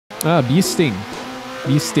Beasting.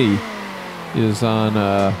 Beastie is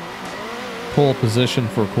on pole position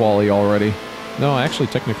for quali already. No, actually,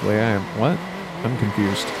 technically I am. What? I'm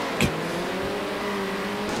confused.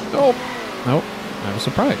 Oh! Nope. I was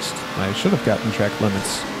surprised. I should have gotten track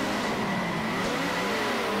limits.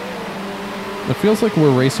 It feels like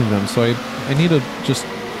we're racing them, so I need to just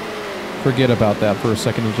forget about that for a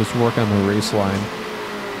second and just work on the race line.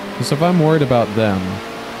 Because if I'm worried about them,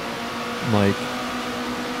 like,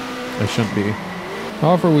 I shouldn't be.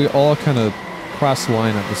 However, we all kind of cross the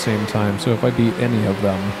line at the same time, so if I beat any of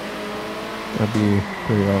them, that'd be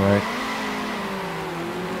pretty alright.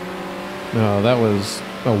 No, that was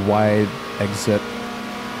a wide exit.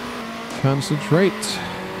 Concentrate.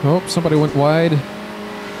 Oh, somebody went wide.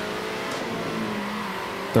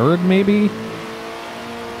 Third, maybe?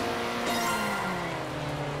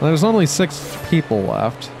 There's only 6 people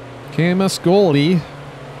left. KMS Goldie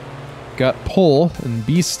got pole, and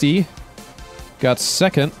Beastie got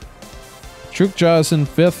second. Trukja's in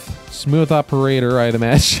 5th. Smooth operator, I'd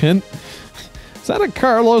imagine. Is that a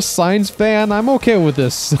Carlos Sainz fan? I'm okay with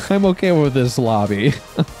this. I'm okay with this lobby.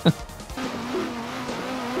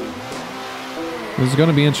 This is going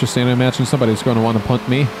to be interesting. I imagine somebody's going to want to punt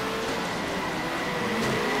me.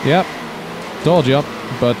 Yep. Told you.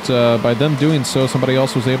 But by them doing so, somebody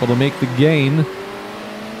else was able to make the gain.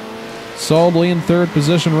 Solidly in 3rd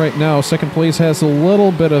position right now. 2nd place has a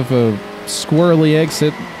little bit of a squirrely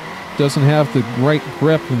exit. Doesn't have the right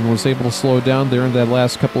grip and was able to slow down there in that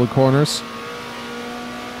last couple of corners.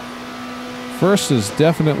 1st is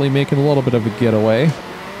definitely making a little bit of a getaway.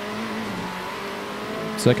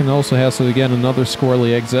 2nd also has, again, another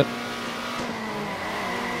squirrely exit.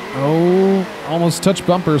 Oh, almost touched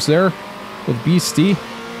bumpers there with Beastie.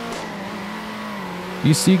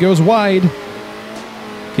 Beastie goes wide.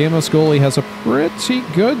 KMS Goalie has a pretty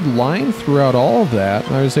good line throughout all of that.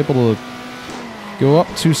 I was able to go up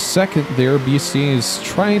to 2nd there. Beastie is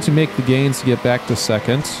trying to make the gains to get back to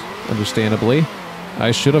 2nd, understandably.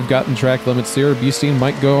 I should have gotten track limits there. Beastie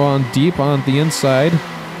might go on deep on the inside.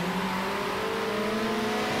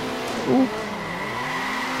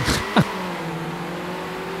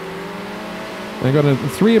 I got a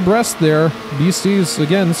 3 abreast there. Beastie's,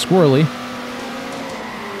 again, squirrely.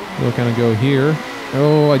 We'll kind of go here.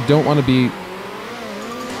 Oh, I don't want to be...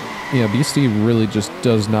 Yeah, Beastie really just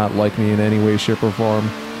does not like me in any way, shape, or form.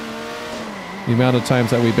 The amount of times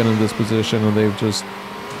that we've been in this position and they've just...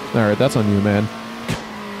 Alright, that's on you, man.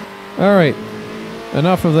 Alright,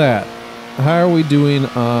 enough of that. How are we doing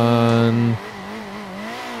on...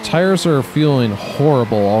 Tires are feeling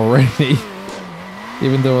horrible already.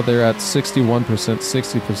 Even though they're at 61%,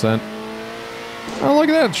 60%. Oh, look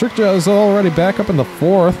at that. Trickjaw is already back up in the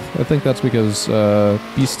 4th. I think that's because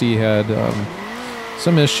Beastie had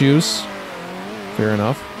some issues. Fair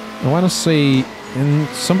enough. I want to say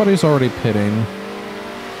somebody's already pitting.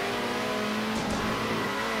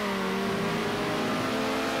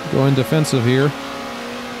 Going defensive here.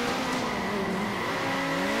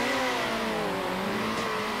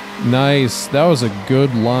 Nice. That was a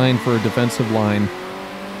good line for a defensive line.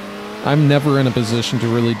 I'm never in a position to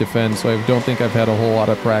really defend, so I don't think I've had a whole lot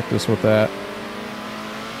of practice with that.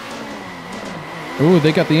 Ooh,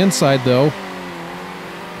 they got the inside, though.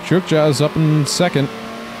 Trukjaw's up in 2nd.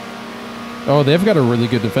 Oh, they've got a really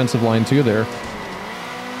good defensive line, too, there.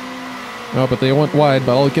 Oh, but they went wide,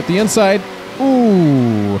 but I'll get the inside.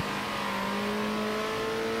 Ooh.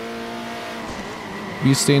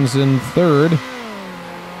 Beastein's in 3rd.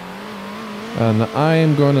 And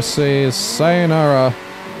I'm going to say sayonara.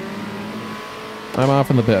 I'm off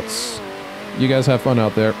in the pits. You guys have fun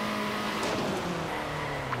out there.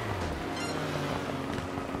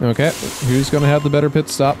 Okay, who's going to have the better pit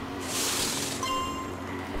stop?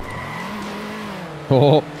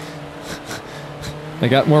 Oh. I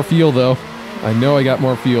got more fuel, though. I know I got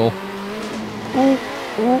more fuel.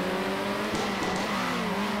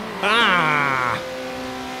 Ah!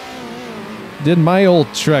 Did my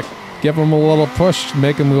old trick. Give him a little push,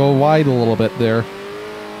 make him go wide a little bit there.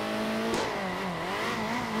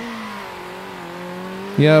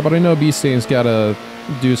 Yeah, but I know Beastein's got to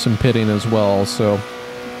do some pitting as well, so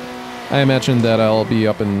I imagine that I'll be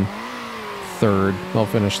up in 3rd. I'll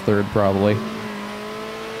finish 3rd, probably.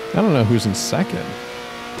 I don't know who's in 2nd.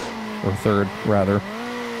 Or 3rd, rather.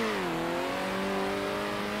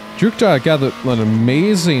 Drukta got an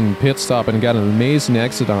amazing pit stop and got an amazing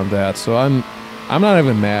exit on that, so I'm not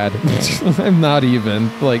even mad. I'm not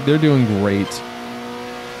even. Like, they're doing great.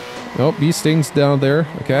 Oh, Beastein's down there.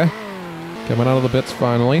 Okay. Coming out of the pits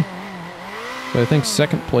finally. But I think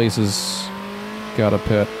 2nd place has got a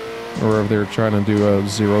pit. Or if they're trying to do a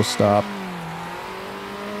 0 stop.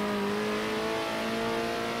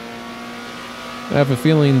 I have a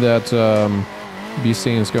feeling that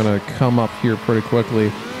BC is going to come up here pretty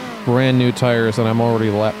quickly. Brand new tires, and I'm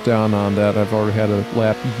already lapped down on that. I've already had a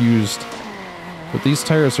lap used. But these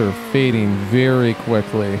tires are fading very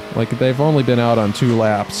quickly. Like, they've only been out on 2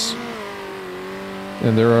 laps.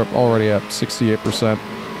 And they're already at 68%.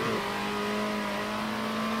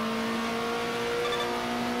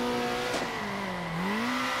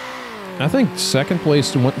 I think second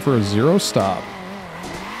place went for a 0 stop.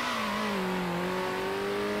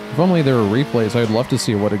 If only there were replays, I'd love to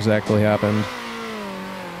see what exactly happened.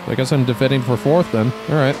 I guess I'm defending for 4th then.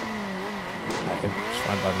 Alright. It's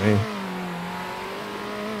fine by me.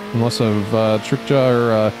 Unless Trickjaw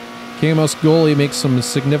or KMS goalie makes some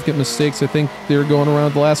significant mistakes. I think they're going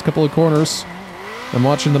around the last couple of corners. I'm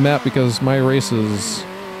watching the map because my race is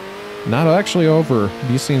not actually over.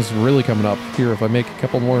 BC's really coming up here. If I make a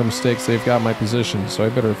couple more mistakes, they've got my position, so I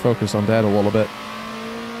better focus on that a little bit.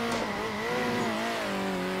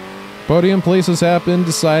 Podium places have been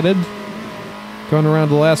decided. Going around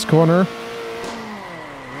the last corner.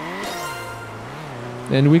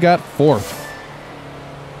 And we got 4th.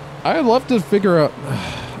 I'd love to figure out...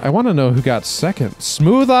 I want to know who got 2nd.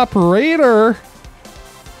 Smooth Operator!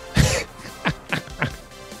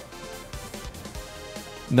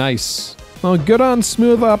 Nice. Well, good on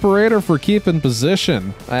Smooth Operator for keeping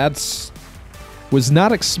position. Was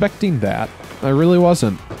not expecting that. I really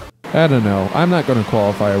wasn't. I don't know. I'm not going to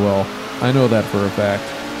qualify well. I know that for a fact.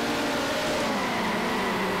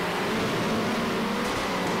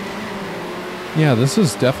 Yeah, this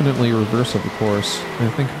is definitely reverse of the course. I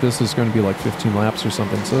think this is going to be like 15 laps or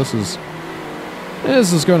something, so this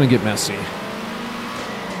is going to get messy.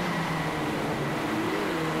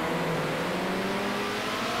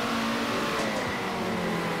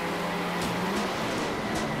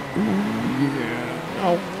 Ooh, yeah.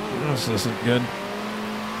 Oh, this isn't good.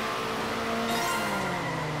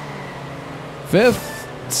 5th,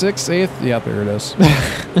 6th, 8th. Yeah, there it is.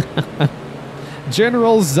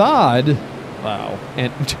 General Zod. Wow.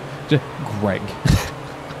 And Greg.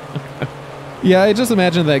 Yeah, I just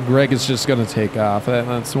imagine that Greg is just going to take off.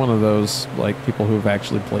 That's one of those, like, people who've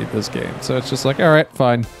actually played this game. So it's just like, all right,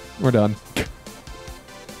 fine. We're done.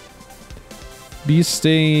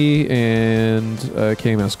 Beastie and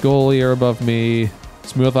KMS Goalie are above me.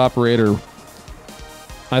 Smooth Operator,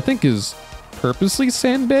 I think, is purposely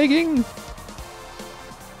sandbagging.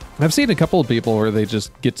 I've seen a couple of people where they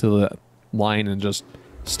just get to the line and just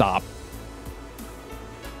stop.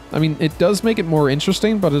 I mean, it does make it more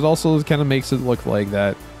interesting, but it also kind of makes it look like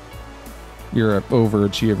that you're an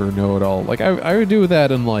overachiever, know-it-all. Like, I would do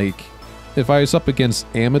that in, like, if I was up against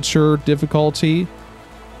amateur difficulty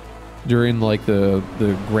during, like, the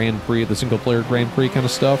Grand Prix, the single-player Grand Prix kind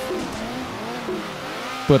of stuff.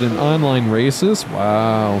 But in online races,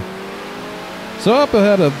 wow. So up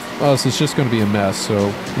ahead of us, it's just going to be a mess.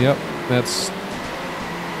 So, yep, that's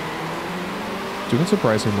doing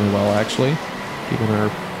surprisingly well, actually. Keeping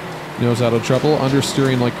our nose out of trouble,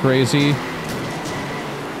 understeering like crazy.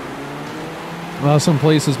 Some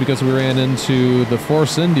places because we ran into the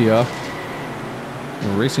Force India, or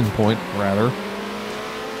Racing Point, rather.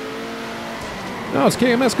 No, it's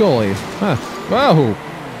KMS Goalie. Huh. Wow.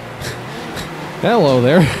 Hello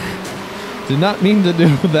there. Did not mean to do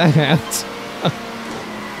that.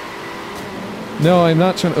 No, I'm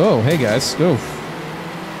not trying to... Oh, hey guys. Oh.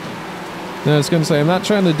 No, I was going to say, I'm not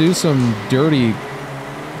trying to do some dirty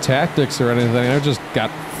tactics or anything. I just got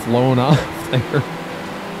flown off there.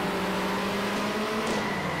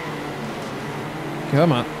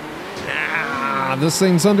 Come on. Ah, this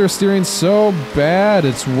thing's understeering so bad.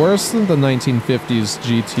 It's worse than the 1950s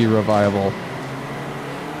GT revival.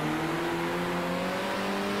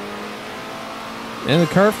 And the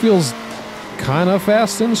car feels kind of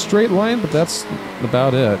fast in a straight line, but that's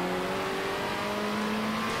about it.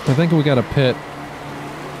 I think we got a pit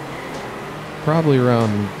probably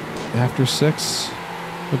around after 6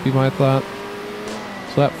 would be my thought.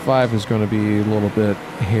 So that 5 is going to be a little bit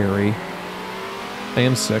hairy.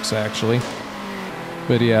 And 6, actually.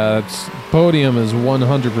 But yeah, podium is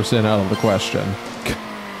 100% out of the question.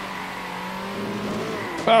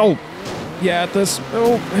 Oh! Yeah, this...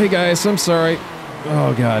 Oh, hey guys, I'm sorry.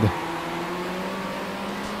 Oh, God.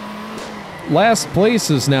 Last place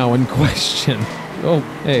is now in question. Oh,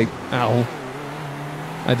 hey, ow.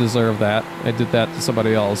 I deserve that. I did that to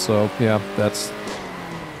somebody else, so yeah, it's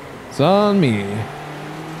on me.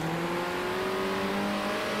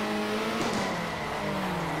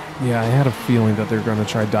 Yeah, I had a feeling that they're going to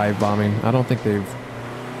try dive bombing. I don't think they've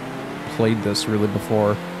played this really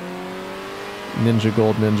before. Ninja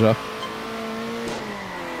Gold Ninja.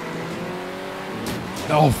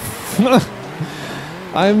 Oh,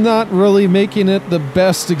 I'm not really making it the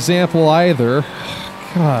best example either.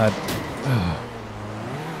 God.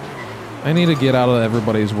 I need to get out of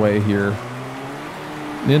everybody's way here.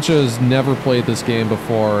 Ninja has never played this game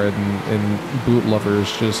before, and Boot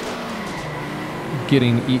Lover's just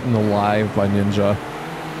getting eaten alive by Ninja.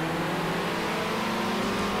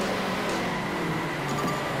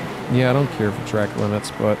 Yeah, I don't care for track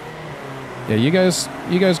limits, but yeah, you guys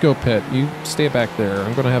go pit. You stay back there.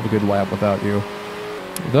 I'm gonna have a good lap without you.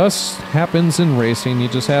 Thus happens in racing. You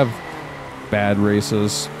just have bad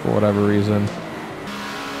races for whatever reason.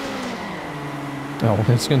 Oh,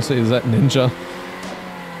 I was gonna say, is that Ninja?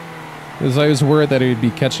 Because I was worried that he'd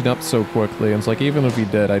be catching up so quickly, and it's like, even if he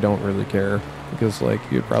did, I don't really care. Because, like,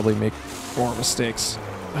 he'd probably make more mistakes.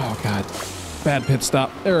 Oh, God. Bad pit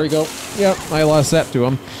stop. There we go. Yep, I lost that to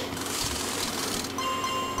him.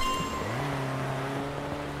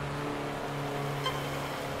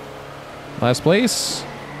 Last place?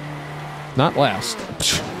 Not last.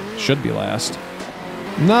 Should be last.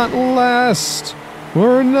 Not last!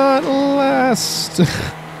 We're not last!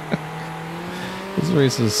 This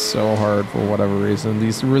race is so hard for whatever reason.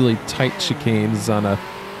 These really tight chicanes on a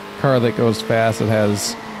car that goes fast, that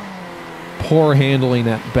has poor handling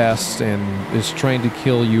at best and is trying to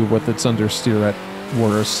kill you with its understeer at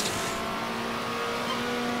worst.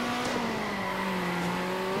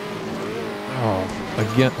 Oh,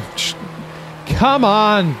 again. Come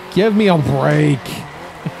on! Give me a break!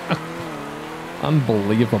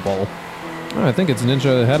 Unbelievable. Oh, I think it's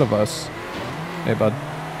Ninja ahead of us. Hey, bud.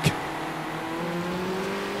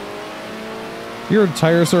 Your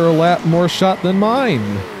tires are a lap more shot than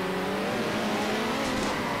mine.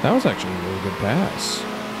 That was actually a really good pass.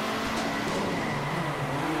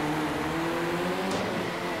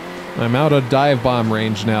 I'm out of dive bomb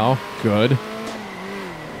range now. Good.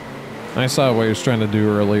 I saw what he was trying to do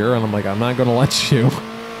earlier, and I'm like, I'm not going to let you.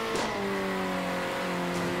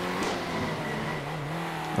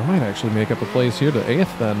 I might actually make up a place here to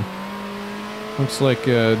 8th then. Looks like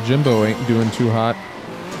Jimbo ain't doing too hot.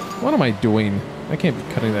 What am I doing? I can't be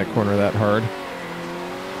cutting that corner that hard.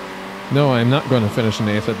 No, I'm not going to finish in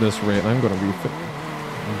 8th at this rate. I'm going to be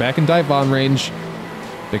back in dive bomb range.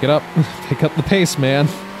 Pick it up. Pick up the pace, man.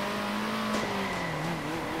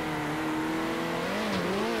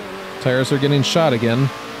 Tires are getting shot again.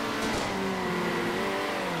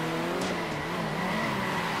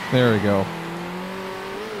 There we go.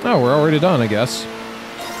 Oh, we're already done, I guess.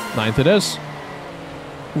 9th it is.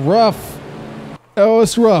 Rough. Oh,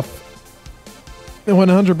 it's rough.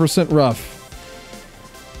 100% rough.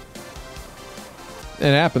 It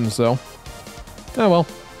happens, though. Oh, well.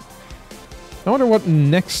 I wonder what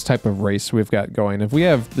next type of race we've got going. If we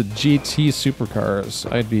have the GT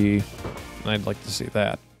supercars, I'd like to see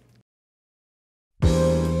that.